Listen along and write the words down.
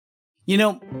You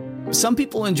know, some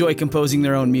people enjoy composing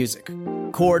their own music,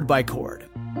 chord by chord,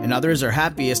 and others are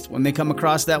happiest when they come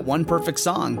across that one perfect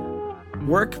song.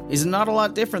 Work is not a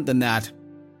lot different than that.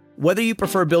 Whether you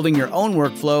prefer building your own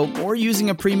workflow or using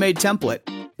a pre-made template,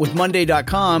 with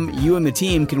Monday.com, you and the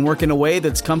team can work in a way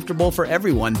that's comfortable for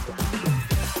everyone.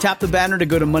 Tap the banner to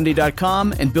go to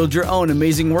Monday.com and build your own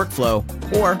amazing workflow,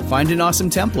 or find an awesome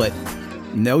template.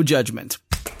 No judgment.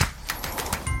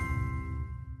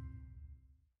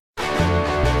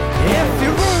 If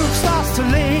your roof starts to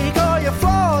leak or your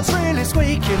floor's really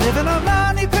squeak, you live in a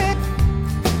money pit.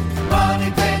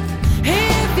 Money pit.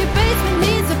 If your basement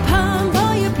needs a pump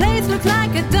or your place looks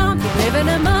like a dump, you live in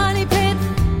a money pit.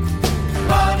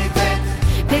 Money pit.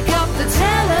 Pick up the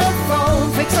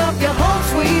telephone, fix up your home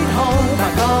sweet home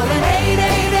by calling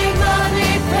 888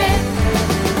 Money Pit.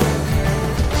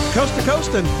 Coast to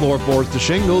coast and floorboards to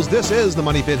shingles, this is the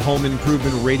Money Pit Home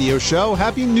Improvement Radio Show.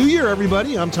 Happy New Year,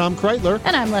 everybody. I'm Tom Kreitler.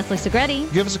 And I'm Leslie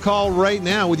Segretti. Give us a call right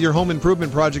now with your home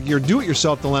improvement project, your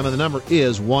do-it-yourself dilemma. The number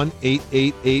is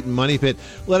 1-888-MONEY-PIT.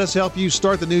 Let us help you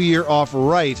start the new year off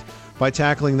right by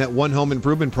tackling that one home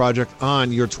improvement project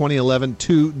on your 2011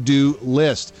 to-do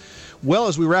list. Well,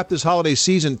 as we wrap this holiday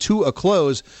season to a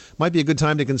close, might be a good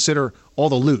time to consider all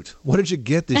the loot. What did you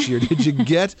get this year? Did you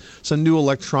get some new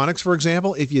electronics, for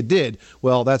example? If you did,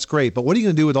 well, that's great. But what are you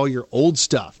going to do with all your old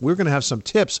stuff? We're going to have some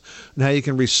tips on how you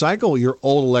can recycle your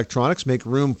old electronics, make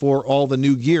room for all the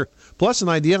new gear, plus an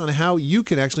idea on how you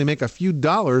can actually make a few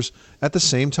dollars at the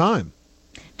same time.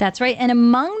 That's right. And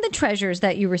among the treasures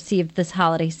that you received this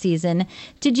holiday season,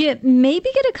 did you maybe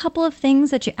get a couple of things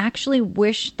that you actually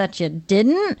wish that you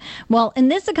didn't? Well, in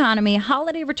this economy,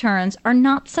 holiday returns are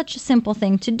not such a simple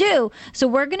thing to do. So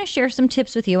we're going to share some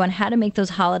tips with you on how to make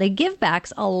those holiday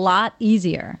givebacks a lot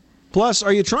easier. Plus,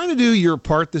 are you trying to do your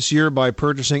part this year by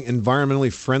purchasing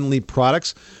environmentally friendly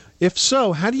products? If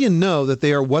so, how do you know that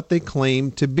they are what they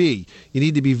claim to be? You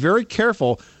need to be very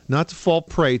careful not to fall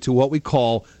prey to what we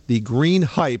call the green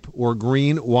hype or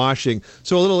green washing.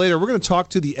 So a little later, we're going to talk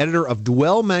to the editor of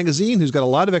Dwell magazine, who's got a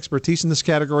lot of expertise in this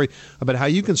category, about how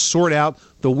you can sort out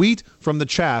the wheat from the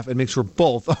chaff and make sure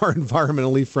both are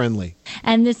environmentally friendly.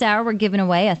 And this hour, we're giving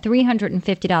away a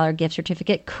 $350 gift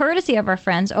certificate courtesy of our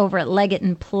friends over at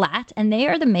Leggett & Platt, and they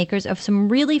are the makers of some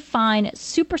really fine,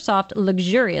 super soft,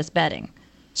 luxurious bedding.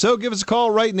 So give us a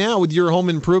call right now with your home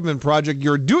improvement project,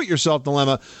 your do-it-yourself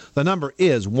dilemma. The number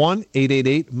is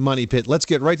 1-888-MONEY-PIT. Let's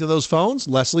get right to those phones.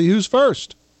 Leslie, who's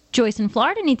first? Joyce in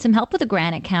Florida needs some help with a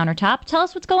granite countertop. Tell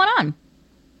us what's going on.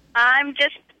 I'm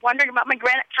just wondering about my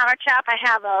granite countertop. I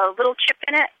have a little chip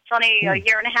in it. It's only a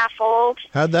year and a half old.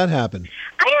 How'd that happen?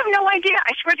 I have no idea.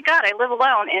 I swear to God, I live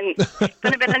alone, and it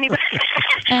couldn't have been anybody.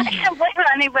 I can't blame it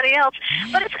on anybody else.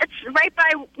 But it's right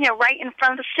by, right in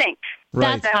front of the sink.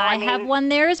 Right. That's, I have one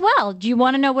there as well. Do you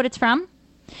want to know what it's from?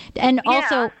 And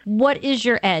also, what is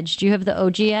your edge? Do you have the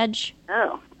OG edge?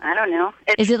 Oh, I don't know.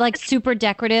 Is it like super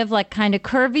decorative, like kind of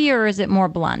curvy, or is it more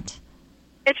blunt?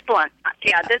 It's blunt.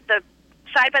 Yeah, the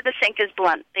side by the sink is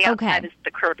blunt. The outside is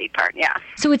the curvy part, yeah.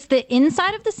 So it's the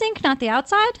inside of the sink, not the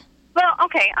outside? Well,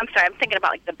 okay, I'm sorry. I'm thinking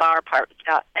about like the bar part.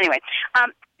 Anyway,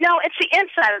 no, it's the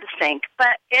inside of the sink,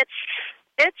 but it's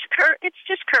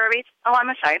just curvy along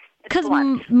the side. Because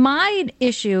my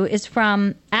issue is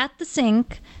from at the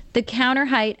sink, the counter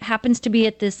height happens to be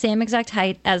at the same exact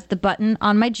height as the button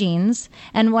on my jeans.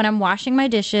 And when I'm washing my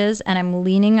dishes and I'm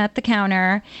leaning at the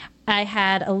counter, I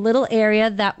had a little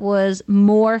area that was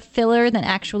more filler than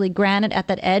actually granite at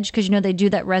that edge because, they do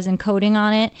that resin coating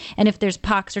on it. And if there's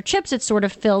pocks or chips, it sort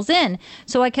of fills in.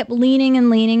 So I kept leaning and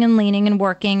leaning and leaning and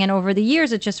working. And over the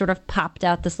years, it just sort of popped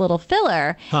out this little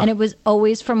filler. And it was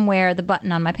always from where the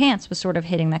button on my pants was sort of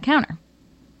hitting that counter.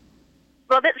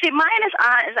 Well, see, mine is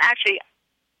actually,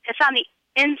 it's on the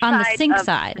inside on the sink of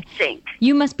side. The sink.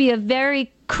 You must be a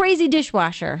very crazy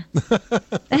dishwasher.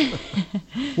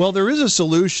 Well, there is a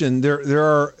solution. There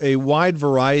are a wide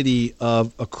variety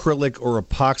of acrylic or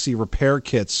epoxy repair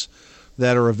kits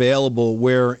that are available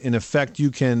where, in effect,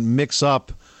 you can mix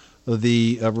up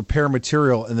the repair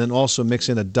material and then also mix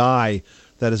in a dye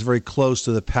that is very close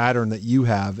to the pattern that you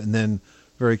have and then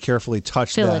very carefully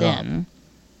touch Fill that it up. in.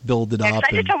 Build it up.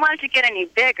 I just don't want it to get any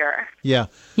bigger. Yeah.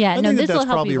 Yeah, I think this will that's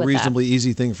help probably you a with reasonably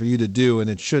easy thing for you to do, and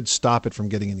it should stop it from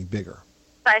getting any bigger.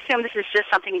 I assume this is just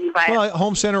something you can buy. Well, at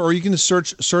Home Center, or you can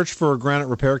search for granite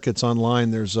repair kits online.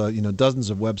 There's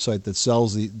dozens of websites that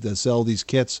sell these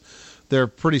kits. They're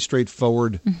pretty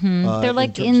straightforward. Mm-hmm. They're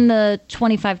like in the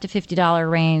 $25 to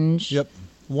 $50 range. Yep.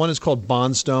 One is called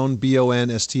Bondstone,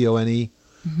 Bonstone,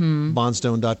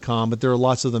 bondstone.com. But there are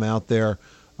lots of them out there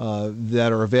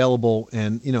that are available.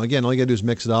 And again, all you got to do is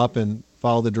mix it up and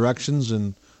follow the directions,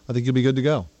 and I think you'll be good to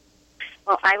go.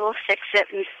 Well, I will fix it,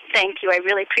 and thank you. I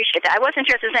really appreciate that. I wasn't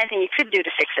sure if there's anything you could do to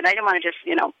fix it. I didn't want to just,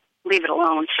 leave it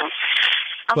alone. So,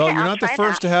 okay, well, you're not the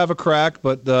first to have a crack,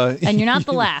 but and you're not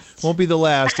the last. Won't be the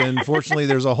last. And fortunately,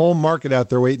 there's a whole market out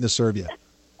there waiting to serve you.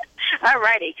 All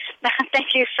righty.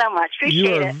 Thank you so much.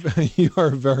 Appreciate it. You are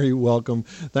very welcome.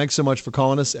 Thanks so much for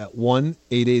calling us at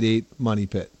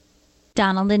 1-888-MONEY-PIT.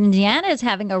 Donald in Indiana is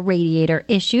having a radiator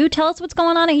issue. Tell us what's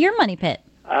going on at your money pit.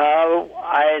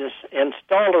 I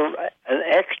installed an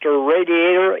extra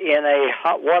radiator in a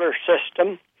hot water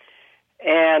system,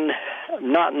 and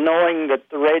not knowing that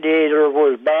the radiator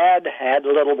was bad, had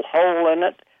a little hole in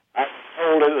it. I was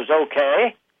told it was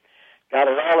okay. Got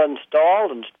it all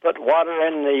installed and put water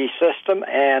in the system,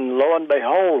 and lo and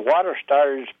behold, water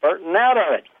started spurting out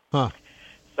of it. Huh.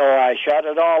 So I shut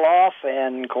it all off,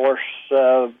 and of course,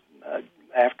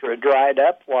 after it dried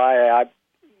up,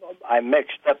 I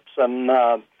mixed up some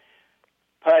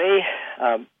putty.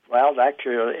 Well,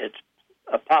 actually, it's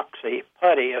epoxy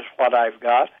putty is what I've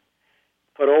got.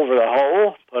 Put over the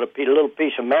hole, put a little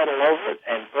piece of metal over it,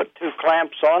 and put 2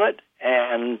 clamps on it.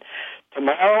 And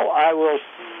tomorrow I will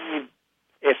see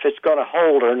if it's going to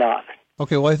hold or not.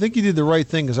 Okay, well, I think you did the right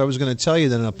thing, because I was going to tell you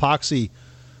that an epoxy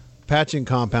patching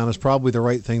compound is probably the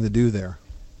right thing to do there.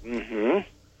 Mm-hmm.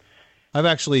 I've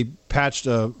actually patched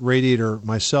a radiator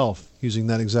myself using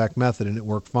that exact method, and it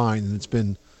worked fine, and it's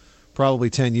been probably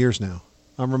 10 years now.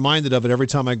 I'm reminded of it every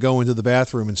time I go into the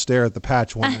bathroom and stare at the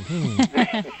patch, wondering,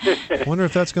 I wonder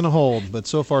if that's going to hold, but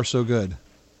so far so good.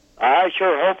 I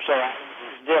sure hope so. I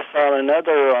was just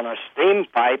on a steam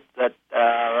pipe, a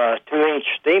 2-inch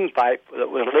steam pipe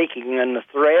that was leaking in the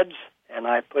threads, and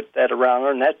I put that around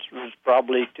her, and that was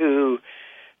probably 2-3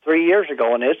 years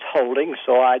ago, and it's holding,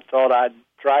 so I thought I'd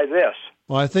try this.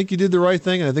 Well, I think you did the right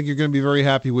thing, and I think you're going to be very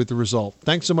happy with the result.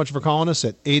 Thanks so much for calling us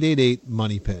at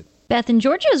 888-MONEY-PIT. Beth in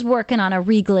Georgia is working on a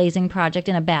reglazing project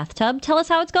in a bathtub. Tell us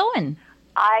how it's going.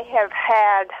 I have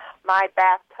had my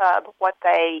bathtub, what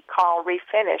they call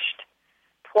refinished,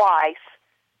 twice.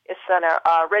 It's an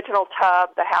original tub.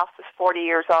 The house is 40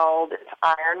 years old. It's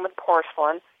iron with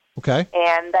porcelain. Okay.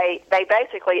 And they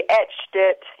basically etched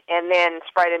it and then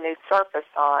sprayed a new surface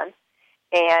on.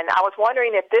 And I was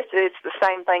wondering if this is the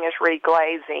same thing as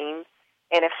reglazing.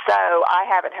 And if so, I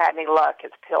haven't had any luck.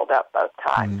 It's peeled up both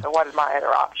times. So what are my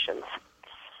other options?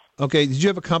 Okay, did you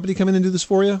have a company come in and do this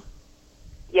for you?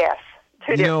 Yes,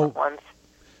 two different ones.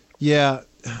 Yeah,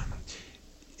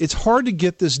 it's hard to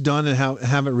get this done and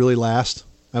have it really last,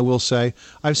 I will say.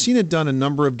 I've seen it done a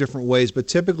number of different ways, but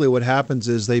typically what happens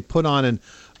is they put on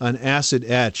an acid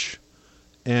etch,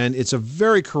 and it's a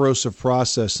very corrosive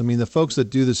process. I mean, the folks that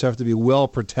do this have to be well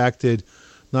protected,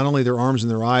 not only their arms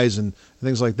and their eyes and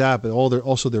things like that, but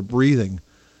also their breathing,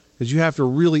 because you have to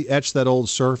really etch that old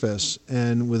surface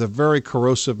and with a very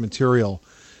corrosive material.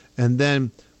 And then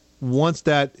once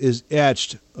that is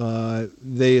etched,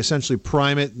 they essentially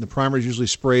prime it, and the primer is usually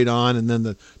sprayed on, and then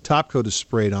the top coat is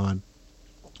sprayed on.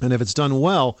 And if it's done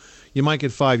well, you might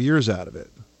get 5 years out of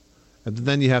it. And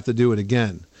then you have to do it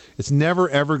again. It's never,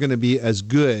 ever going to be as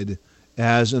good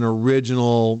as an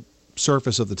original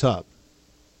surface of the tub.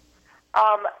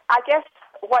 I guess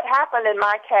what happened in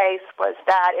my case was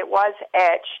that it was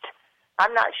etched.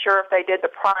 I'm not sure if they did the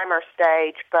primer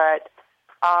stage, but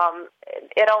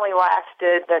it only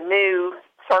lasted, the new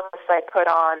surface they put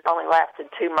on only lasted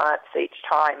 2 months each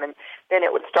time, and then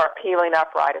it would start peeling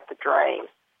up right at the drain.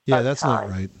 Yeah, that's not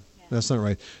right. That's not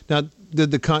right. Now,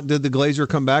 did the glazier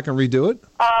come back and redo it?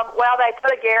 Well, they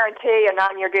put a guarantee, a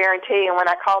 9-year guarantee, and when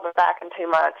I called them back in 2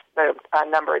 months, the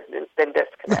number had been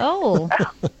disconnected. Oh,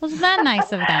 wasn't that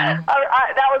nice of them?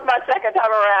 That was my second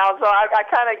time around, so I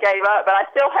kind of gave up. But I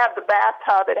still have the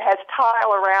bathtub. It has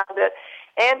tile around it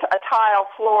and a tile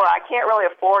floor. I can't really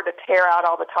afford to tear out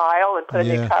all the tile and put a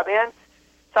new tub in.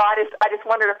 So I just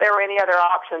wondered if there were any other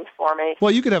options for me.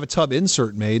 Well, you could have a tub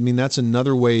insert made. I mean, that's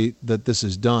another way that this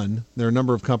is done. There are a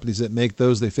number of companies that make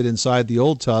those. They fit inside the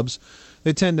old tubs.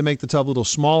 They tend to make the tub a little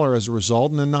smaller as a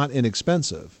result, and they're not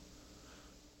inexpensive.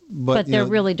 But they're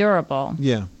really durable.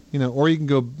 Yeah. Or you can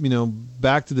go,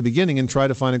 back to the beginning and try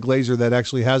to find a glazier that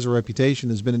actually has a reputation,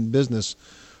 has been in business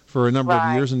for a number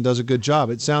of years and does a good job.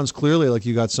 It sounds clearly like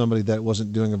you got somebody that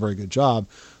wasn't doing a very good job.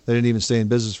 They didn't even stay in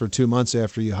business for 2 months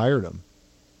after you hired them.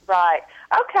 Right.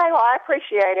 Okay, well, I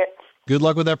appreciate it. Good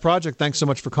luck with that project. Thanks so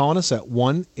much for calling us at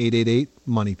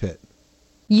 1-888-MONEY-PIT.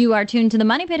 You are tuned to the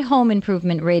Money Pit Home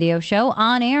Improvement Radio Show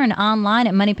on air and online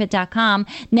at MoneyPit.com.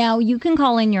 Now, you can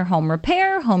call in your home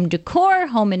repair, home decor,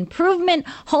 home improvement,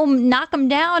 home knock them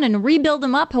down and rebuild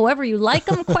them up, however you like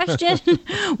them question.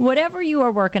 Whatever you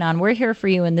are working on, we're here for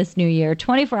you in this new year,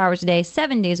 24 hours a day,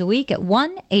 7 days a week at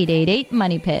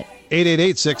 1-888-MONEY-PIT.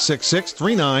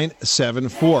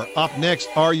 888-666-3974. Up next,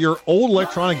 are your old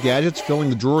electronic gadgets filling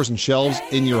the drawers and shelves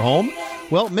in your home?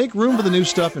 Well, make room for the new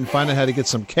stuff and find out how to get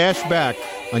some cash back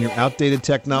on your outdated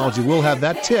technology. We'll have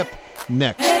that tip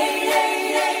next.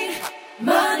 888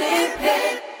 Money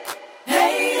Pit.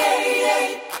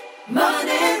 888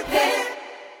 Money Pit.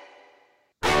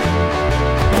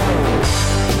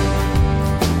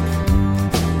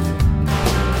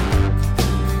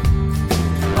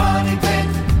 Money Pit.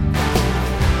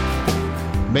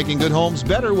 Making good homes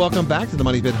better. Welcome back to the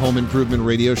Money Pit Home Improvement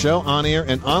Radio Show, on air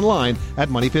and online at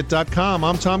moneypit.com.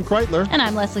 I'm Tom Kreitler. And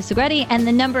I'm Leslie Segretti, and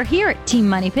the number here at Team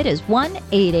Money Pit is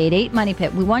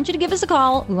 1-888-MONEY-PIT. We want you to give us a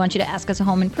call. We want you to ask us a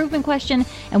home improvement question,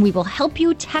 and we will help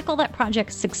you tackle that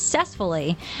project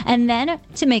successfully. And then,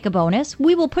 to make a bonus,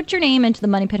 we will put your name into the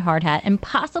Money Pit hard hat and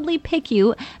possibly pick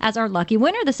you as our lucky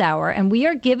winner this hour. And we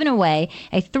are giving away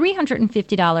a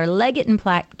 $350 Leggett &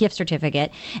 Platt gift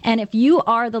certificate. And if you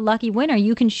are the lucky winner,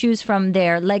 you can choose from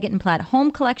their Leggett & Platt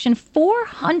Home Collection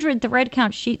 400 thread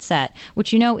count sheet set,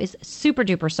 which you know is super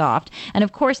duper soft. And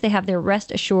of course, they have their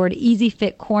Rest Assured Easy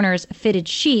Fit Corners fitted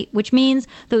sheet, which means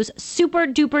those super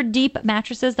duper deep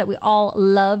mattresses that we all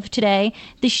love today,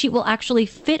 the sheet will actually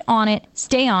fit on it,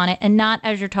 stay on it, and not,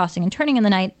 as you're tossing and turning in the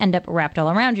night, end up wrapped all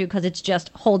around you because it's just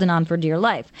holding on for dear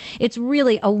life. It's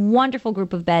really a wonderful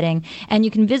group of bedding, and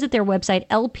you can visit their website,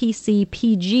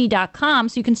 lpcpg.com,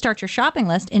 so you can start your shopping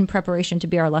list in preparation to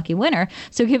be our lucky winner.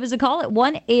 So give us a call at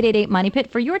 1-888-MONEY-PIT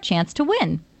for your chance to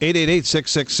win.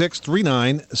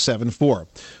 888-666-3974.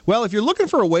 Well, if you're looking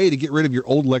for a way to get rid of your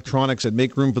old electronics and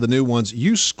make room for the new ones,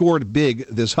 you scored big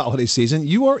this holiday season.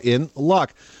 You are in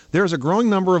luck. There's a growing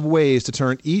number of ways to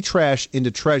turn e-trash into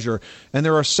treasure, and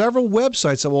there are several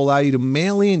websites that will allow you to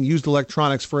mail in used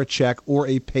electronics for a check or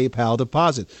a PayPal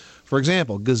deposit. For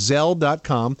example,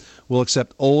 Gazelle.com will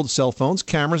accept old cell phones,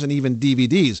 cameras, and even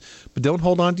DVDs. But don't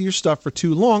hold on to your stuff for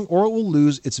too long or it will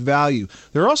lose its value.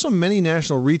 There are also many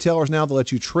national retailers now that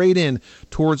let you trade in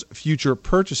towards future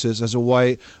purchases as a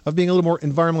way of being a little more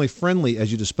environmentally friendly as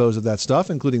you dispose of that stuff,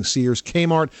 including Sears,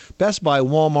 Kmart, Best Buy,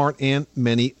 Walmart, and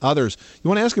many others. You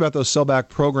want to ask about those sellback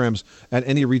programs at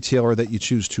any retailer that you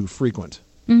choose to frequent.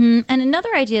 Mm-hmm. And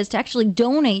another idea is to actually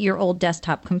donate your old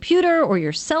desktop computer or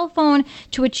your cell phone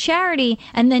to a charity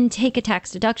and then take a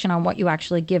tax deduction on what you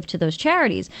actually give to those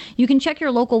charities. You can check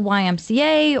your local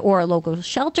YMCA or a local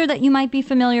shelter that you might be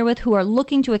familiar with who are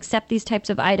looking to accept these types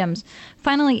of items.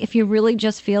 Finally, if you really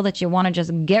just feel that you want to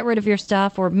just get rid of your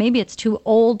stuff, or maybe it's too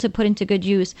old to put into good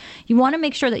use, you want to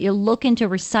make sure that you look into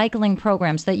recycling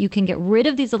programs so that you can get rid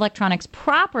of these electronics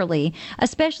properly,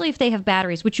 especially if they have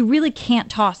batteries, which you really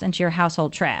can't toss into your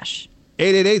household trash.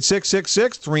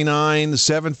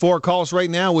 888-666-3974. Call us right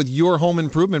now with your home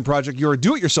improvement project, your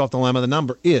do-it-yourself dilemma. The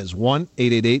number is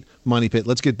 1-888-MONEY-PIT.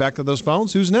 Let's get back to those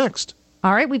phones. Who's next?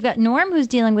 All right, we've got Norm who's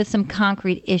dealing with some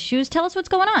concrete issues. Tell us what's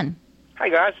going on. Hi,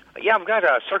 guys. Yeah, I've got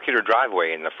a circular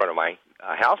driveway in the front of my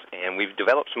house, and we've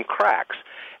developed some cracks.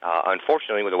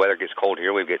 Unfortunately, when the weather gets cold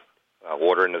here, we get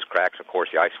water in those cracks. Of course,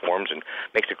 the ice forms and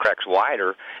makes the cracks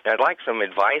wider. And I'd like some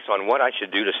advice on what I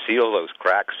should do to seal those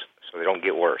cracks so they don't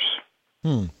get worse.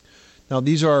 Now,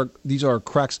 these are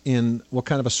cracks in what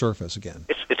kind of a surface again?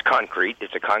 It's concrete.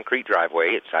 It's a concrete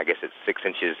driveway. I guess it's 6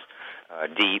 inches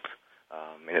deep.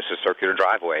 And it's a circular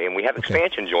driveway, and we have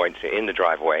expansion joints in the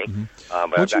driveway.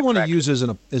 Mm-hmm. What you want to use is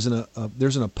there's an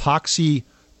epoxy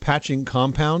patching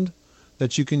compound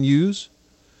that you can use,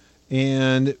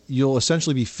 and you'll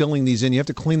essentially be filling these in. You have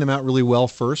to clean them out really well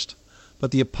first,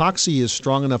 but the epoxy is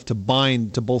strong enough to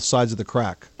bind to both sides of the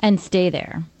crack. And stay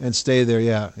there.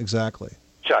 Yeah, exactly.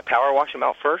 Should I power wash them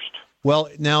out first? Well,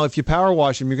 now, if you power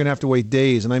wash them, you're going to have to wait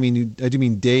days, and I do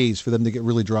mean days for them to get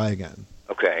really dry again.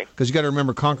 Okay. Because you got to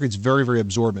remember, concrete's very, very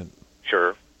absorbent.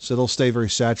 Sure. So they'll stay very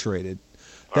saturated.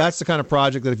 That's the kind of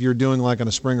project that if you're doing like on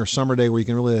a spring or summer day where you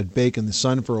can really let it bake in the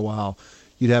sun for a while,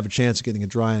 you'd have a chance of getting it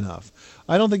dry enough.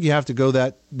 I don't think you have to go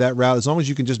that route. As long as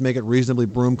you can just make it reasonably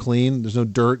broom clean, there's no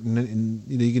dirt, and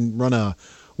you can run a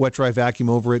wet dry vacuum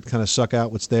over it, kind of suck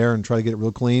out what's there and try to get it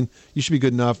real clean. You should be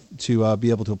good enough to be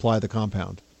able to apply the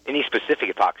compound. Any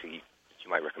specific epoxy that you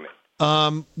might recommend?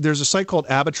 There's a site called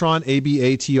Abatron,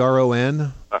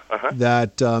 Abatron,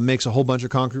 that makes a whole bunch of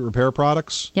concrete repair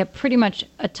products. Yeah, pretty much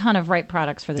a ton of right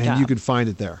products for the job. And you can find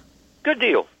it there. Good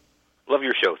deal. Love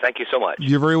your show. Thank you so much.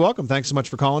 You're very welcome. Thanks so much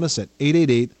for calling us at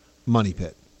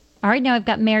 888-MONEY-PIT. All right, now I've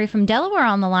got Mary from Delaware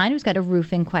on the line who's got a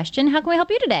roofing question. How can we help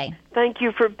you today? Thank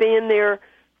you for being there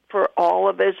for all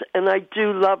of us, and I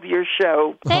do love your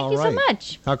show. Thank you so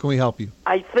much. How can we help you?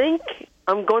 I think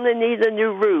I'm going to need a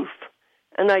new roof,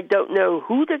 and I don't know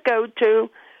who to go to,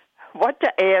 what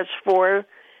to ask for,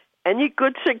 Any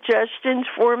good suggestions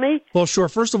for me? Well, sure.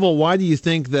 First of all, why do you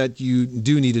think that you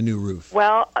do need a new roof?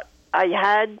 Well, I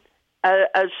had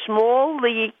a small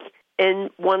leak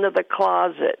in one of the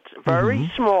closets,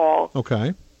 very small.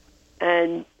 Okay.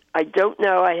 And I don't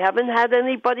know. I haven't had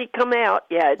anybody come out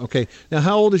yet. Okay. Now,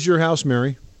 how old is your house,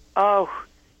 Mary? Oh,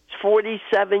 it's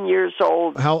 47 years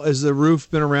old. How has the roof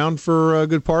been around for a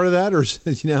good part of that, or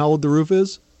do you know how old the roof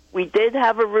is? We did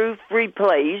have a roof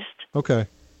replaced. Okay.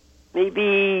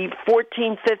 Maybe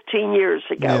 14, 15 years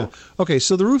ago. Yeah. Okay,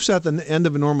 so the roof's at the end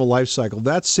of a normal life cycle.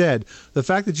 That said, the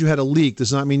fact that you had a leak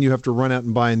does not mean you have to run out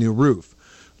and buy a new roof.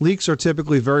 Leaks are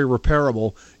typically very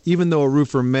repairable, even though a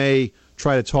roofer may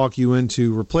try to talk you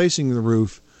into replacing the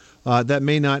roof. That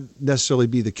may not necessarily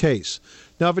be the case.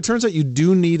 Now, if it turns out you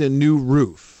do need a new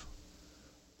roof,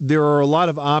 there are a lot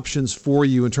of options for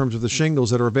you in terms of the shingles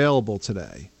that are available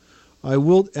today. I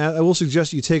will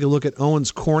suggest you take a look at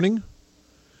Owens Corning.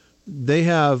 They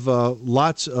have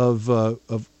lots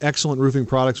of excellent roofing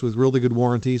products with really good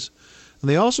warranties. And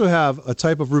they also have a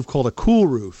type of roof called a cool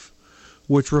roof,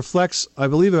 which reflects, I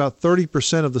believe, about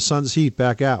 30% of the sun's heat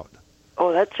back out.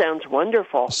 Oh, that sounds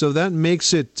wonderful. So that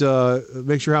makes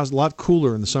makes your house a lot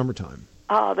cooler in the summertime.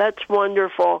 Oh, that's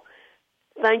wonderful.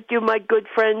 Thank you, my good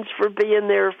friends, for being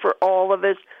there for all of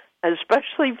us,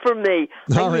 especially for me.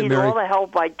 I need Mary. all the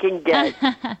help I can get.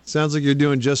 Sounds like you're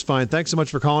doing just fine. Thanks so much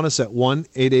for calling us at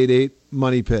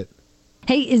 1-888-MONEY-PIT.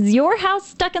 Hey, is your house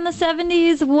stuck in the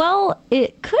 70s? Well,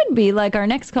 it could be like our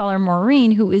next caller,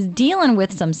 Maureen, who is dealing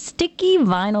with some sticky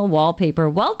vinyl wallpaper.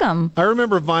 Welcome. I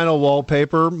remember vinyl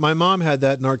wallpaper. My mom had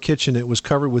that in our kitchen. It was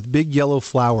covered with big yellow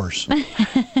flowers.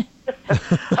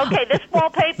 Okay, this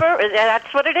wallpaper,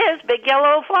 that's what it is, big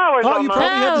yellow flowers. Oh, you probably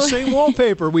had the same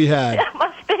wallpaper we had. It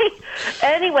must be.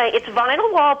 Anyway, it's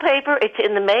vinyl wallpaper. It's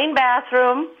in the main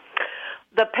bathroom.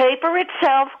 The paper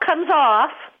itself comes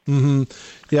off. Mm-hmm.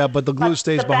 Yeah, but the glue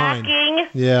stays behind. The backing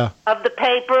of the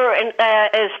paper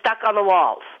is stuck on the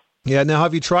walls. Yeah. Now,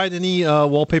 have you tried any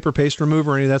wallpaper paste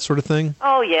remover or any of that sort of thing?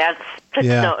 Oh, yes.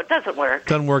 Yeah. No, it doesn't work.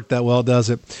 Doesn't work that well, does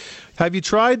it? Have you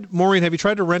tried, Maureen,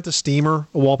 to rent a steamer,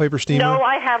 a wallpaper steamer? No,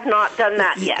 I have not done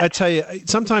that yet. I tell you,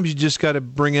 sometimes you just got to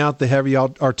bring out the heavy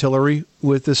artillery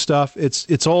with this stuff.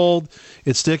 It's old,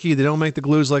 it's sticky, they don't make the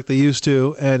glues like they used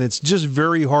to, and it's just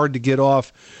very hard to get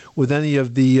off with any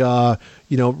of the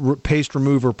paste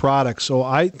remover products. So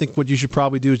I think what you should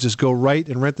probably do is just go right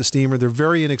and rent the steamer. They're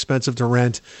very inexpensive to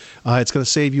rent. It's going to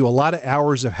save you a lot of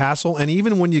hours of hassle. And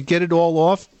even when you get it all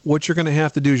off, what you're going to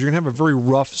have to do is you're going to have a very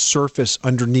rough surface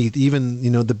underneath. Even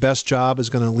the best job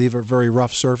is going to leave a very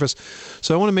rough surface.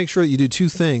 So I want to make sure that you do two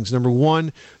things. Number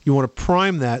one, you want to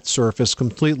prime that surface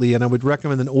completely, and I would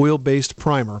recommend an oil-based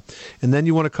primer. And then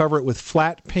you want to cover it with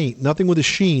flat paint, nothing with a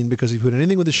sheen, because if you put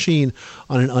anything with a sheen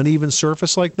on an uneven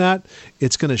surface like that,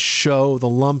 it's going to show the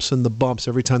lumps and the bumps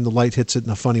every time the light hits it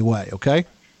in a funny way, okay?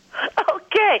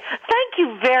 Okay. Thank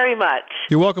you very much.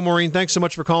 You're welcome, Maureen. Thanks so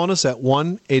much for calling us at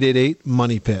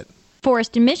 1-888-MONEY-PIT.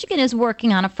 Forrest in Michigan is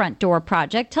working on a front door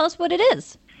project. Tell us what it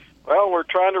is. Well, we're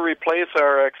trying to replace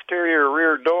our exterior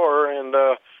rear door, and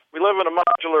we live in a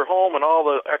modular home, and all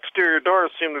the exterior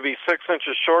doors seem to be 6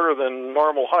 inches shorter than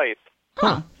normal height.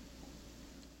 Huh.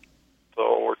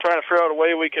 So we're trying to figure out a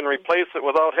way we can replace it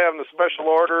without having a special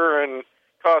order and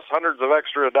cost hundreds of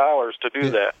extra dollars to do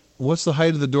that. What's the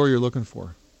height of the door you're looking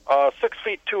for? 6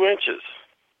 feet 2 inches.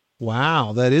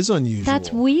 Wow, that is unusual.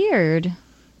 That's weird.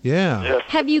 Yeah. Yes.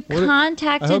 Have you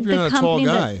contacted I hope you're the not company?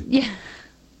 a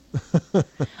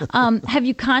tall guy. Have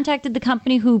you contacted the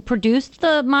company who produced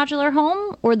the modular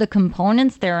home or the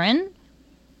components therein?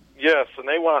 Yes, and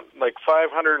they want like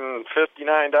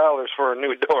 $559 for a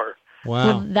new door. Wow.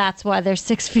 Well, that's why they're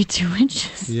 6 feet 2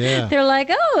 inches. Yeah. They're like,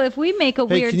 oh, if we make a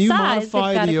Hey, weird can you size, they've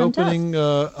modify got to the come to us. opening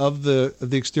of the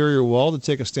exterior wall to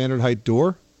take a standard height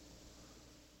door?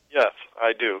 Yes,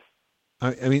 I do.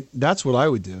 I mean, that's what I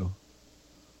would do.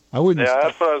 I wouldn't. Yeah,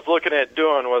 that's what I was looking at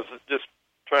doing, was just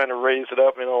trying to raise it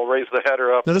up, raise the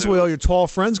header up. Now, this way all your tall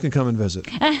friends can come and visit.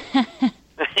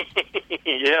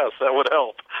 Yes, that would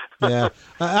help. Yeah,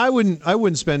 I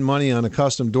wouldn't spend money on a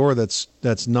custom door that's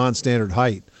non-standard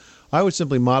height. I would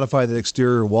simply modify the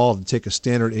exterior wall to take a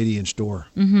standard 80-inch door.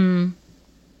 Mm-hmm.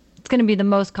 It's going to be the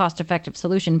most cost-effective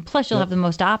solution. Plus, you'll have the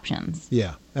most options.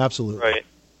 Yeah, absolutely. Right.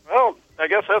 Well, I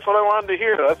guess that's what I wanted to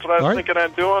hear. That's what I was thinking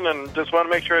I'm doing, and just want to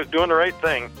make sure I was doing the right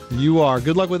thing. You are.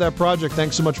 Good luck with that project.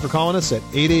 Thanks so much for calling us at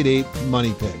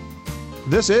 888-MONEY-PIT.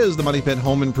 This is the Money Pit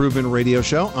Home Improvement Radio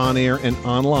Show, on air and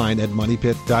online at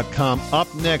MoneyPit.com.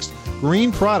 Up next,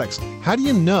 green products. How do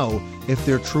you know if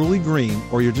they're truly green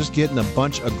or you're just getting a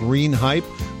bunch of green hype?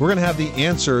 We're going to have the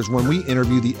answers when we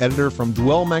interview the editor from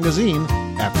Dwell Magazine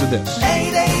after this.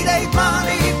 888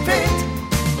 Money Pit.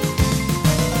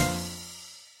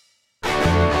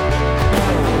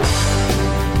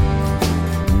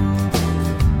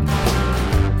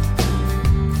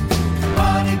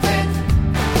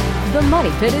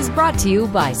 Pit is brought to you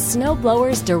by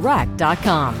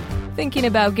snowblowersdirect.com. Thinking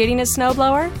about getting a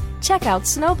snowblower? Check out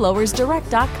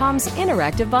snowblowersdirect.com's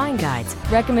interactive buying guides,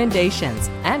 recommendations,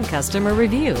 and customer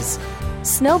reviews.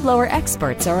 Snowblower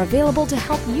experts are available to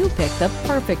help you pick the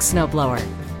perfect snowblower.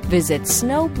 Visit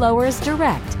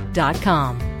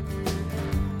snowblowersdirect.com.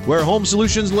 Where home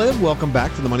solutions live, welcome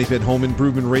back to the Money Pit Home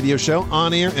Improvement Radio Show,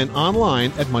 on air and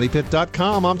online at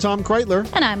moneypit.com. I'm Tom Kreitler.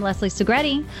 And I'm Leslie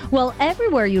Segretti. Well,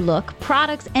 everywhere you look,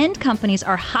 products and companies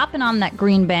are hopping on that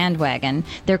green bandwagon.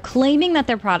 They're claiming that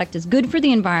their product is good for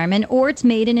the environment or it's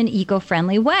made in an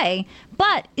eco-friendly way.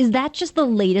 But is that just the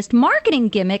latest marketing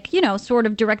gimmick, sort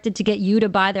of directed to get you to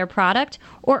buy their product?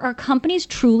 Or are companies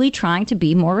truly trying to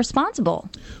be more responsible?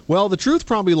 Well, the truth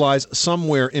probably lies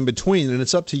somewhere in between, and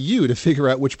it's up to you to figure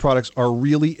out which products are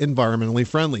really environmentally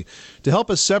friendly. To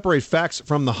help us separate facts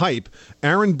from the hype,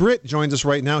 Aaron Britt joins us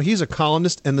right now. He's a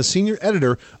columnist and the senior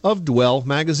editor of Dwell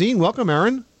magazine. Welcome,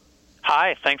 Aaron.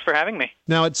 Hi, thanks for having me.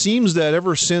 Now, it seems that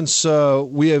ever since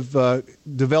we have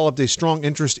developed a strong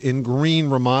interest in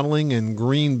green remodeling and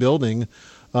green building,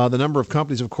 the number of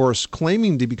companies, of course,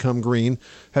 claiming to become green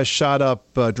has shot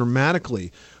up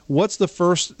dramatically. What's the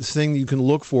first thing you can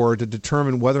look for to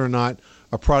determine whether or not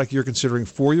a product you're considering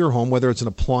for your home, whether it's an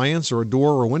appliance or a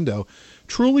door or a window,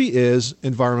 truly is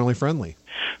environmentally friendly?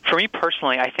 For me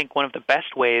personally, I think one of the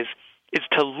best ways is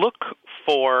to look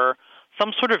for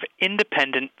some sort of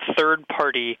independent third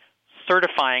party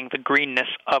certifying the greenness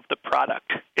of the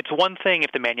product. It's one thing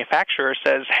if the manufacturer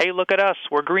says, hey, look at us,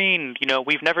 we're green,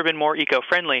 we've never been more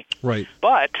eco-friendly. Right.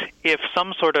 But if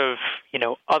some sort of,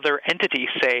 other entity,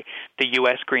 say the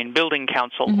U.S. Green Building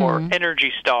Council or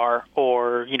Energy Star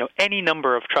or, any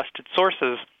number of trusted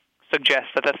sources suggest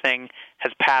that the thing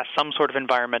has passed some sort of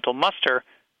environmental muster,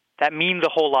 that means a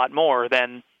whole lot more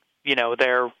than,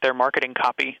 their marketing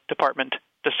copy department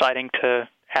deciding to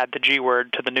add the G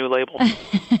word to the new label.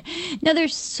 Now,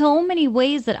 there's so many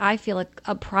ways that I feel like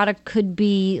a product could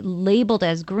be labeled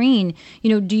as green.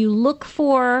 Do you look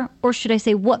for, or should I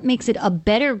say, what makes it a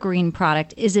better green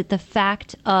product? Is it the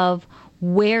fact of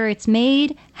where it's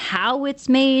made, how it's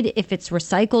made, if it's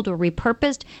recycled or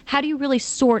repurposed? How do you really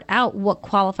sort out what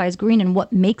qualifies green and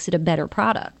what makes it a better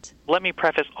product? Let me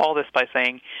preface all this by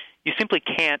saying you simply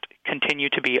can't continue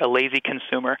to be a lazy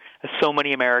consumer, as so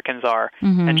many Americans are,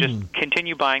 and just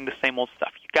continue buying the same old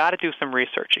stuff. You got to do some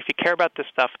research. If you care about this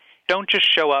stuff, don't just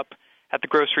show up at the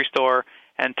grocery store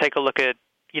and take a look at,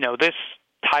 this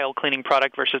tile cleaning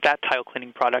product versus that tile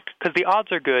cleaning product, because the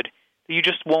odds are good that you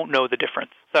just won't know the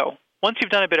difference. So once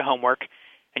you've done a bit of homework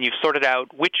and you've sorted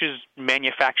out which is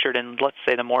manufactured in, let's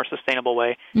say, the more sustainable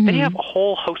way, then you have a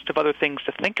whole host of other things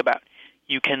to think about.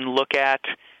 You can look at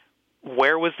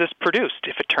where was this produced?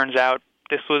 If it turns out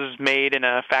this was made in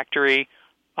a factory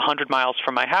 100 miles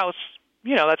from my house,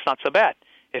 that's not so bad.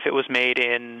 If it was made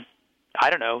in,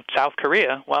 South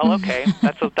Korea, well, okay,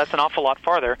 that's an awful lot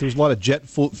farther. There's a lot of jet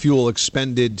fuel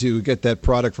expended to get that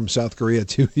product from South Korea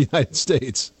to the United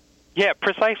States. Yeah,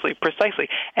 precisely.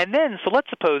 And then, so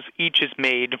let's suppose each is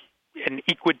made an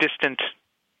equidistant,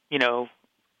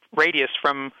 radius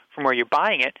from where you're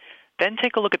buying it. Then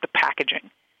take a look at the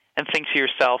packaging and think to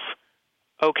yourself,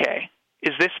 okay,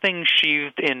 is this thing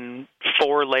sheathed in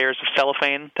 4 layers of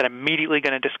cellophane that I'm immediately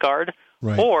going to discard?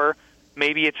 Right. Or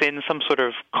maybe it's in some sort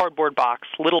of cardboard box,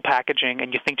 little packaging,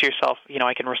 and you think to yourself,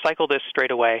 I can recycle this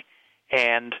straight away.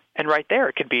 And right there,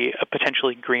 it could be a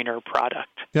potentially greener product.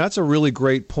 Yeah, that's a really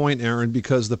great point, Aaron,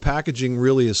 because the packaging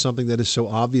really is something that is so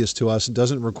obvious to us. It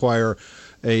doesn't require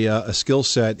a skill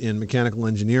set in mechanical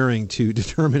engineering to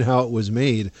determine how it was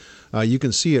made. You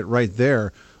can see it right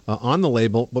there on the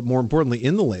label, but more importantly,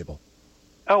 in the label.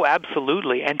 Oh,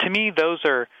 absolutely. And to me, those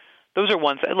are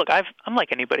ones that, look, I'm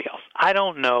like anybody else. I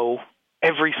don't know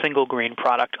every single green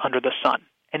product under the sun.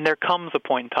 And there comes a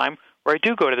point in time where I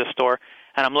do go to the store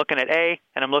and I'm looking at A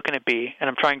and I'm looking at B and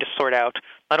I'm trying to sort out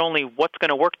not only what's going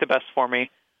to work the best for me,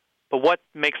 but what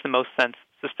makes the most sense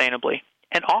sustainably.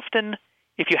 And often,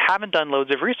 if you haven't done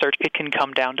loads of research, it can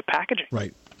come down to packaging.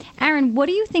 Right. Aaron, what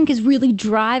do you think is really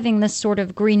driving this sort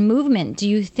of green movement? Do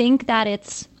you think that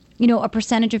it's, a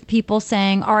percentage of people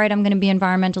saying, all right, I'm going to be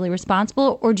environmentally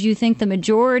responsible? Or do you think the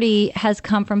majority has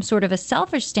come from sort of a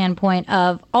selfish standpoint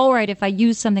of, all right, if I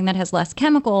use something that has less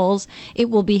chemicals, it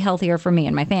will be healthier for me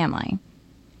and my family?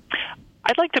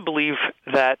 I'd like to believe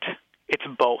that it's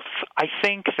both. I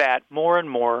think that more and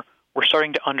more we're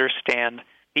starting to understand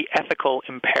the ethical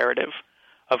imperative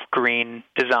of green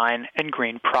design and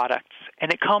green products.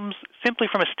 And it comes simply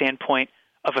from a standpoint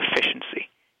of efficiency.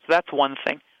 So that's one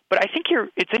thing. But I think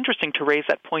it's interesting to raise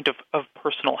that point of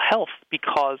personal health,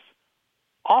 because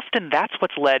often that's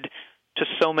what's led to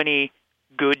so many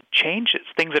good changes,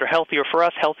 things that are healthier for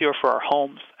us, healthier for our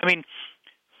homes. I mean,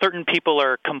 certain people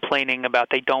are complaining about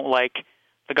they don't like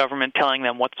the government telling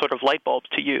them what sort of light bulbs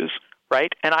to use,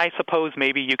 right? And I suppose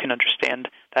maybe you can understand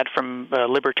that from a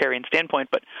libertarian standpoint,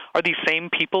 but are these same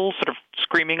people sort of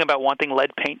screaming about wanting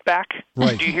lead paint back?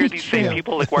 Right. Do you hear these same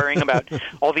people like worrying about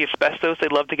all the asbestos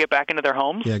they'd love to get back into their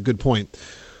homes? Yeah, good point.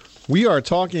 We are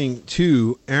talking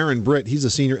to Aaron Britt. He's a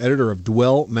senior editor of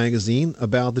Dwell magazine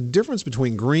about the difference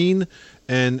between green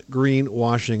and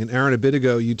greenwashing. And Aaron, a bit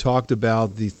ago, you talked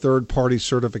about the third-party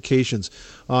certifications.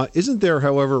 Isn't there,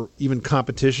 however, even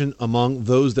competition among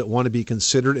those that want to be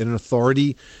considered an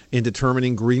authority in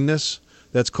determining greenness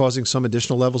that's causing some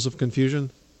additional levels of confusion?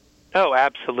 Oh,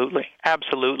 absolutely.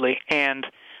 Absolutely. And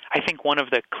I think one of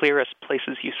the clearest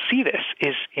places you see this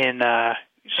is in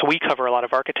so we cover a lot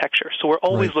of architecture. So we're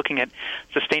always looking at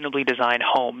sustainably designed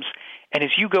homes. And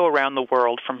as you go around the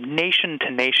world from nation to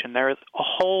nation, there are a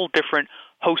whole different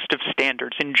host of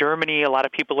standards. In Germany, a lot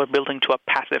of people are building to a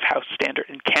passive house standard.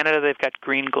 In Canada, they've got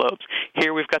green globes.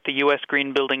 Here we've got the U.S.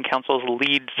 Green Building Council's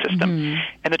LEED system. Mm-hmm.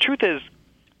 And the truth is,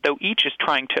 though each is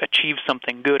trying to achieve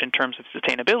something good in terms of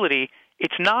sustainability,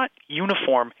 it's not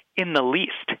uniform in the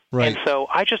least. Right. And so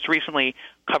I just recently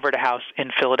covered a house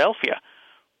in Philadelphia.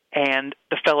 And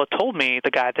the fellow told me,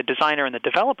 the guy, the designer and the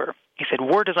developer, he said,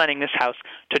 we're designing this house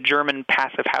to German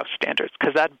passive house standards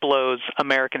because that blows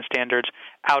American standards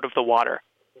out of the water.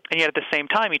 And yet at the same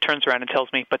time, he turns around and tells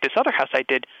me, but this other house I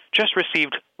did just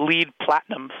received LEED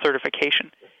Platinum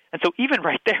certification. And so even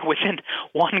right there within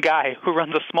one guy who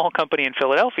runs a small company in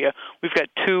Philadelphia, we've got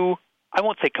two, I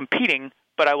won't say competing,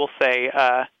 but I will say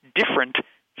different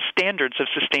standards of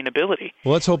sustainability.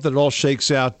 Well, let's hope that it all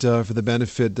shakes out for the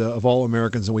benefit of all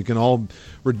Americans, and we can all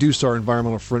reduce our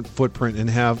environmental footprint and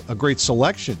have a great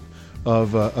selection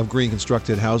of green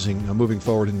constructed housing moving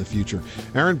forward in the future.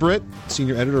 Aaron Britt,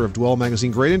 senior editor of Dwell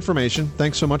magazine. Great information.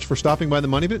 Thanks so much for stopping by the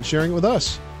Money Pit and sharing it with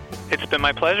us. It's been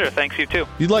my pleasure. Thanks, you too. If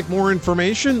you'd like more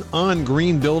information on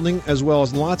green building as well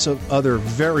as lots of other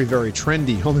very, very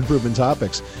trendy home improvement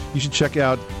topics, you should check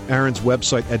out Aaron's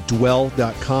website at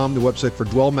dwell.com, the website for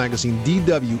Dwell magazine,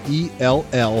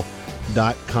 DWELL.com.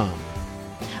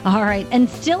 All right, and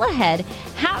still ahead,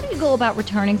 how do you go about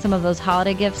returning some of those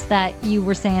holiday gifts that you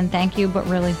were saying thank you, but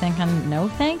really thinking no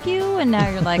thank you? And now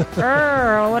you're like,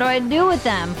 what do I do with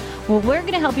them? Well, we're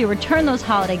going to help you return those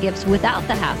holiday gifts without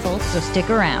the hassle, so stick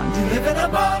around. You live in a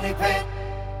money pit.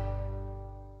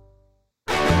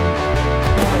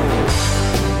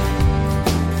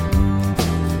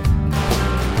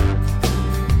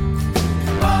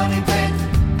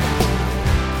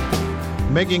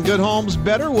 Making good homes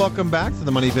better. Welcome back to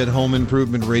the Money Pit Home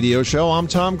Improvement Radio Show. I'm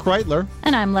Tom Kreitler.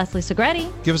 And I'm Leslie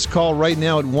Segretti. Give us a call right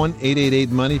now at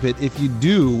 1-888-MONEY-PIT. If you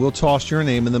do, we'll toss your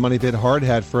name in the Money Pit hard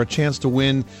hat for a chance to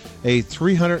win a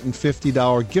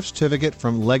 $350 gift certificate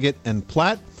from Leggett &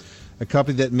 Platt, a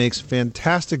company that makes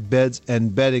fantastic beds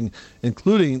and bedding,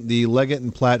 including the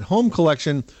Leggett & Platt Home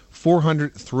Collection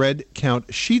 400 thread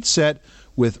count sheet set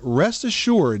with Rest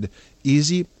Assured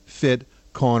Easy Fit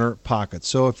corner pockets.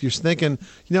 So if you're thinking,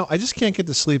 I just can't get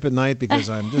to sleep at night because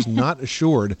I'm just not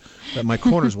assured that my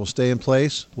corners will stay in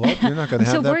place, well, you're not going to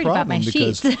have that problem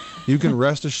because you can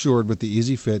rest assured with the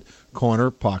Easy Fit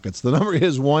corner pockets. The number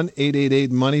is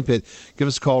 1-888-MONEY-PIT. Give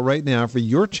us a call right now for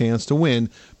your chance to win,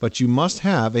 but you must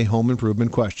have a home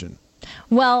improvement question.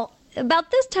 Well,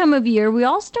 about this time of year, we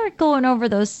all start going over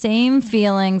those same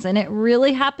feelings, and it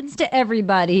really happens to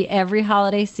everybody every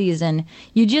holiday season.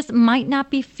 You just might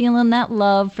not be feeling that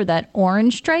love for that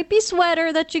orange stripy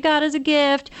sweater that you got as a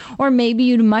gift, or maybe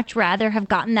you'd much rather have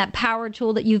gotten that power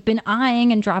tool that you've been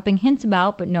eyeing and dropping hints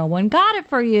about, but no one got it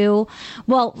for you.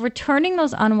 Well, returning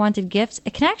those unwanted gifts,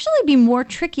 it can actually be more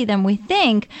tricky than we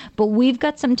think, but we've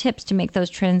got some tips to make those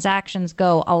transactions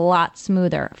go a lot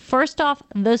smoother. First off,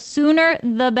 the sooner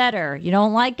the better. You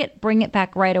don't like it, bring it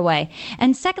back right away.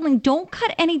 And secondly, don't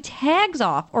cut any tags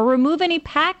off or remove any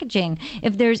packaging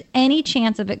if there's any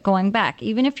chance of it going back.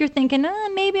 Even if you're thinking,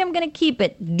 maybe I'm going to keep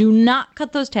it, do not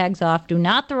cut those tags off. Do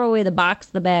not throw away the box,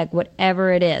 the bag,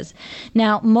 whatever it is.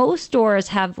 Now, most stores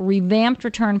have revamped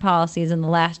return policies in the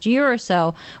last year or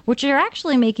so, which are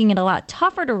actually making it a lot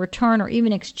tougher to return or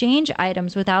even exchange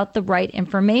items without the right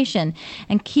information.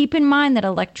 And keep in mind that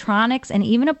electronics and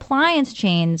even appliance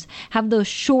chains have those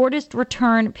shortest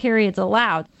return periods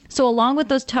allowed. So along with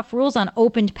those tough rules on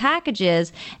opened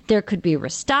packages, there could be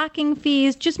restocking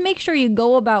fees. Just make sure you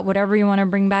go about whatever you want to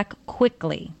bring back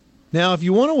quickly. Now, if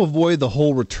you want to avoid the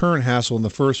whole return hassle in the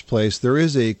first place, there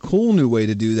is a cool new way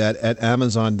to do that at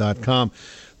Amazon.com.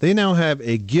 They now have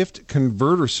a gift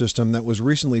converter system that was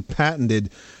recently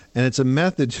patented, And it's a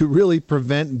method to really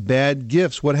prevent bad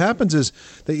gifts. What happens is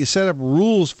that you set up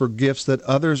rules for gifts that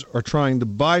others are trying to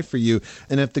buy for you.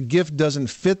 And if the gift doesn't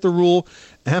fit the rule,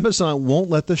 Amazon won't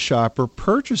let the shopper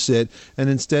purchase it and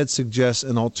instead suggests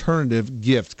an alternative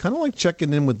gift. Kind of like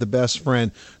checking in with the best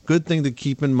friend. Good thing to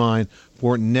keep in mind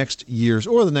for next year's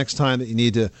or the next time that you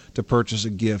need to purchase a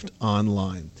gift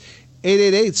online.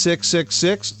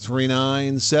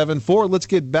 888-666-3974. Let's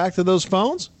get back to those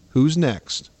phones. Who's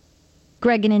next?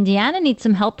 Greg in Indiana needs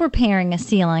some help repairing a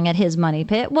ceiling at his money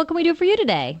pit. What can we do for you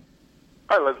today?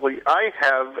 Hi, Leslie. I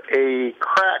have a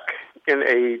crack in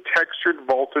a textured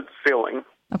vaulted ceiling.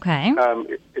 Okay.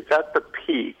 It's at the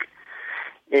peak,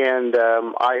 and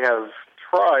I have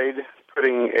tried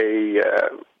putting a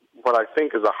what I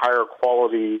think is a higher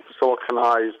quality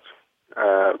siliconized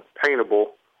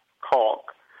paintable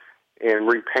caulk and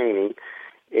repainting,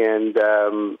 and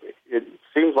it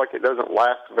seems like it doesn't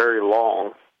last very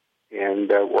long, and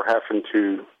we're having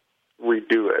to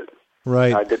redo it.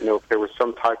 Right. I didn't know if there was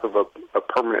some type of a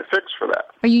permanent fix for that.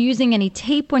 Are you using any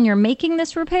tape when you're making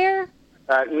this repair?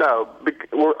 No.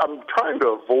 I'm trying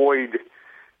to avoid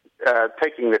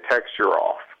taking the texture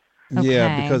off. Okay.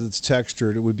 Yeah, because it's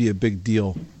textured, it would be a big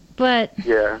deal. But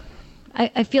yeah.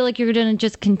 I feel like you're going to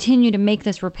just continue to make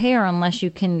this repair unless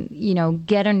you can,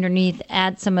 get underneath,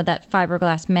 add some of that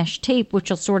fiberglass mesh tape, which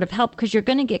will sort of help because you're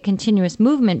going to get continuous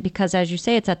movement because, as you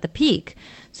say, it's at the peak.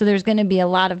 So there's going to be a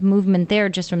lot of movement there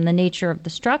just from the nature of the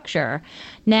structure.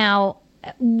 Now,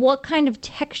 what kind of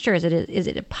texture is it? Is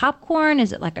it a popcorn?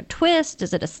 Is it like a twist?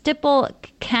 Is it a stipple?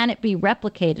 Can it be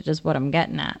replicated is what I'm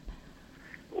getting at.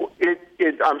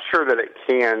 I'm sure that it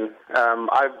can.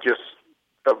 I've just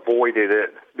avoided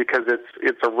it because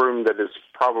it's a room that is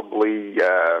probably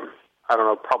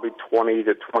probably 20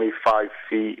 to 25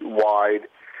 feet wide.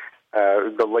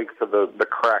 The length of the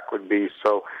crack would be.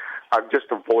 So I've just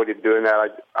avoided doing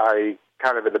that. I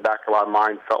kind of in the back of my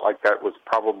mind felt like that was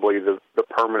probably the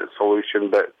permanent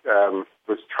solution, but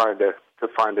was trying to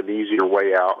find an easier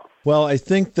way out. Well, I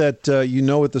think that you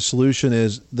know what the solution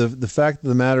is. The fact of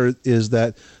the matter is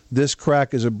that this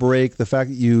crack is a break. The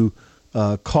fact that you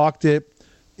caulked it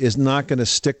is not going to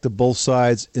stick to both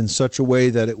sides in such a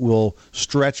way that it will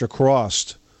stretch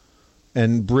across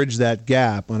and bridge that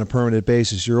gap on a permanent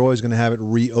basis. You're always going to have it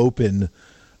reopen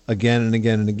again and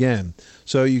again and again.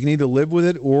 So you can either live with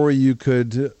it or you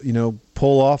could,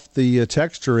 pull off the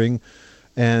texturing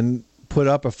and put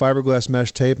up a fiberglass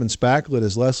mesh tape and spackle it,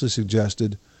 as Leslie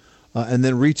suggested, and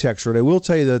then retexture it. I will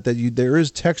tell you that there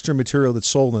is texture material that's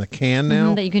sold in a can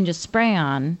now. That you can just spray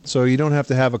on. So you don't have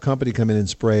to have a company come in and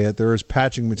spray it. There is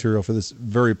patching material for this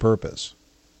very purpose.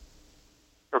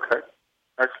 Okay.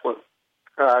 Excellent.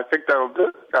 I think that'll do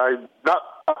it. Not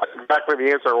exactly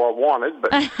the answer I wanted,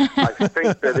 but I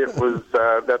think that it was,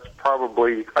 that's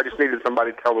probably, I just needed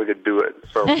somebody to tell me to do it.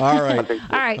 So All right.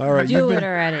 All right. Do it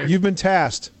already. You've been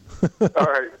tasked. All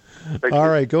right. All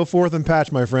right, go forth and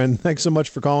patch, my friend. Thanks so much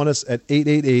for calling us at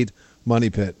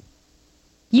 888-MONEY-PIT.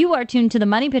 You are tuned to the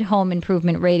Money Pit Home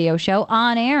Improvement Radio Show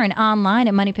on air and online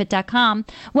at MoneyPit.com.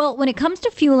 Well, when it comes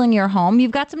to fueling your home, you've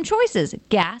got some choices,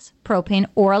 gas, propane,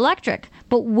 or electric.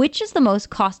 But which is the most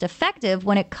cost-effective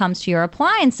when it comes to your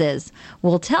appliances?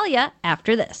 We'll tell you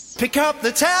after this. Pick up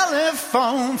the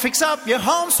telephone, fix up your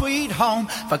home sweet home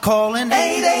by calling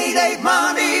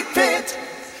 888-MONEY-PIT.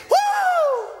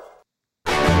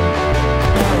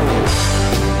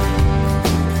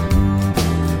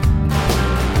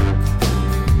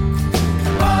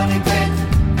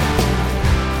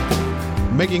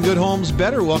 Making good homes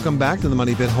better. Welcome back to the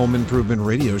Money Pit Home Improvement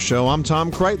Radio Show. I'm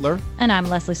Tom Kreitler. And I'm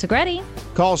Leslie Segretti.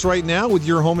 Call us right now with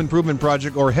your home improvement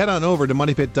project or head on over to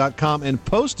MoneyPit.com and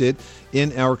post it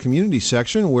in our community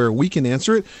section where we can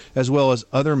answer it as well as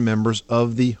other members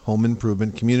of the home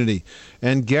improvement community.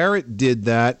 And Garrett did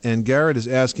that, and Garrett is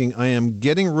asking, I am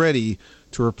getting ready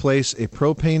to replace a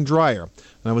propane dryer.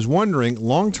 And I was wondering,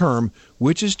 long term,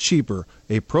 which is cheaper,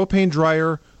 a propane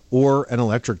dryer or an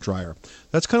electric dryer?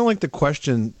 That's kind of like the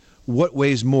question, what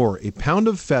weighs more, a pound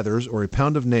of feathers or a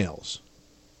pound of nails?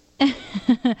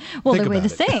 Well, they weigh the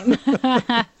same.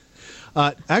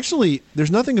 Actually,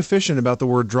 there's nothing efficient about the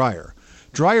word dryer.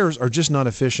 Dryers are just not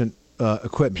efficient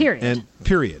equipment. Period. And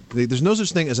period. There's no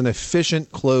such thing as an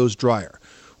efficient clothes dryer.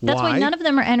 That's why none of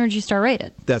them are Energy Star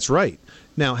rated. That's right.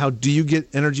 Now, how do you get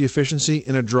energy efficiency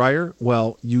in a dryer?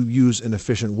 Well, you use an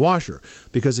efficient washer,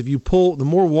 because if you pull, the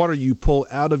more water you pull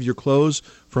out of your clothes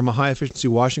from a high-efficiency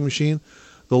washing machine,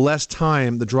 the less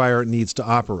time the dryer needs to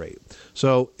operate.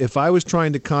 So if I was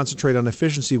trying to concentrate on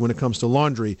efficiency when it comes to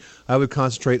laundry, I would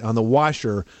concentrate on the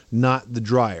washer, not the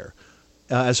dryer.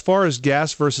 As far as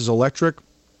gas versus electric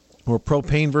or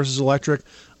propane versus electric,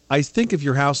 I think if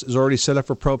your house is already set up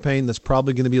for propane, that's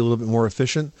probably going to be a little bit more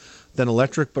efficient than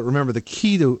electric. But remember, the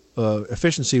key to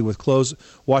efficiency with clothes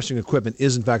washing equipment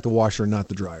is, in fact, the washer, not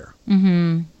the dryer.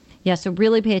 Mm-hmm. Yeah, so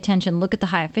really pay attention. Look at the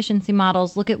high-efficiency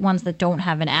models. Look at ones that don't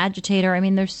have an agitator. I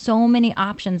mean, there's so many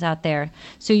options out there.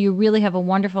 So you really have a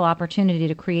wonderful opportunity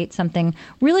to create something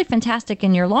really fantastic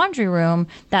in your laundry room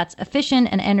that's efficient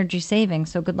and energy-saving.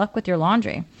 So good luck with your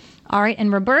laundry. All right,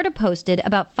 and Roberta posted,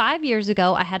 about 5 years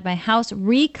ago, I had my house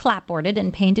re-clapboarded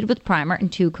and painted with primer and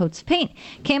 2 coats of paint.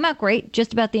 Came out great.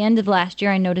 Just about the end of last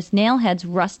year, I noticed nail heads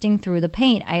rusting through the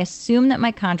paint. I assume that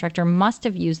my contractor must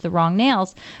have used the wrong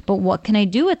nails, but what can I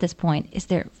do at this point? Is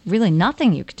there really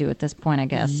nothing you could do at this point, I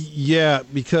guess? Yeah,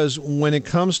 because when it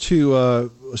comes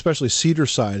to especially cedar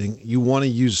siding, you want to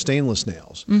use stainless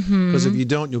nails. Because if you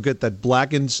don't, you'll get that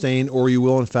blackened stain, or you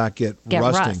will, in fact, get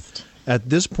rusting. Rust. At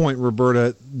this point,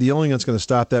 Roberta, the only thing that's going to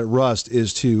stop that rust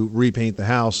is to repaint the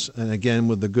house. And again,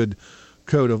 with the good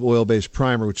coat of oil-based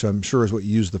primer, which I'm sure is what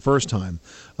you used the first time,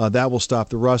 that will stop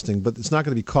the rusting. But it's not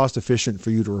going to be cost-efficient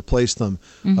for you to replace them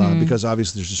because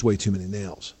obviously there's just way too many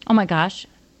nails. Oh, my gosh.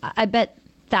 I bet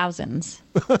thousands.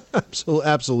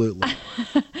 Absolutely.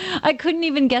 I couldn't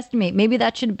even guesstimate. Maybe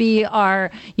that should be our,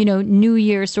 New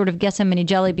Year's sort of guess how many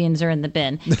jelly beans are in the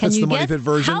bin. That's the Money Pit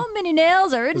version. How many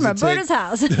nails are in Roberta's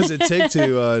house? Does it take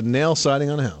to nail siding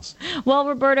on a house? Well,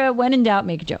 Roberta, when in doubt,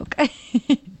 make a joke.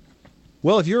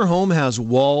 Well, if your home has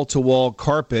wall-to-wall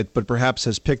carpet, but perhaps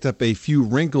has picked up a few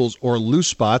wrinkles or loose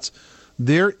spots,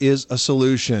 there is a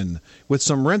solution. With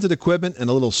some rented equipment and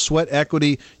a little sweat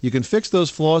equity, you can fix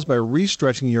those flaws by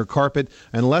restretching your carpet,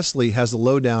 and Leslie has the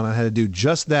lowdown on how to do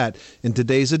just that in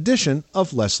today's edition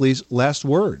of Leslie's Last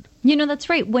Word. That's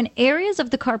right. When areas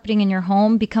of the carpeting in your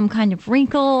home become kind of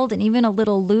wrinkled and even a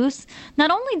little loose,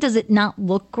 not only does it not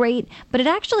look great, but it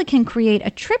actually can create a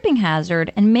tripping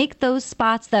hazard and make those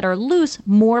spots that are loose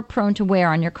more prone to wear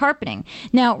on your carpeting.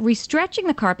 Now, restretching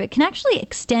the carpet can actually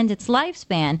extend its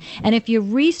lifespan, and if you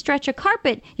restretch a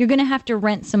carpet, you're going to have to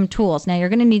rent some tools. Now, you're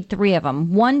going to need 3 of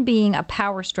them, one being a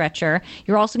power stretcher.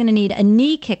 You're also going to need a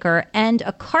knee kicker and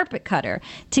a carpet cutter.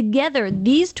 Together,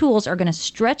 these tools are going to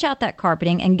stretch out that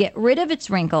carpeting and get rid of its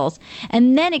wrinkles,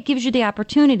 and then it gives you the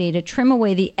opportunity to trim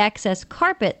away the excess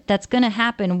carpet that's going to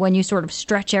happen when you sort of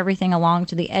stretch everything along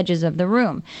to the edges of the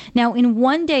room. Now, in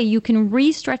one day, you can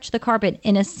restretch the carpet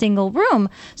in a single room.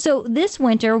 So this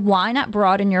winter, why not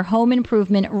broaden your home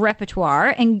improvement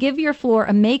repertoire and give your floor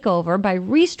a makeover by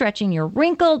restretching your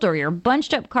wrinkled or your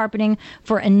bunched up carpeting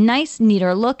for a nice,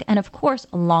 neater look and, of course,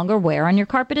 longer wear on your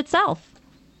carpet itself.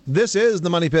 This is the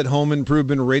Money Pit Home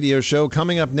Improvement Radio Show.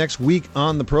 Coming up next week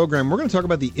on the program, we're going to talk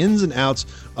about the ins and outs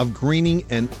of greening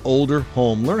an older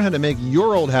home. Learn how to make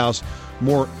your old house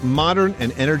more modern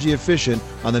and energy efficient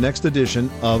on the next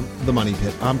edition of the Money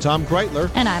Pit. I'm Tom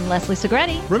Kreitler. And I'm Leslie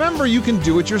Segretti. Remember, you can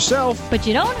do it yourself, but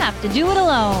you don't have to do it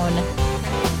alone.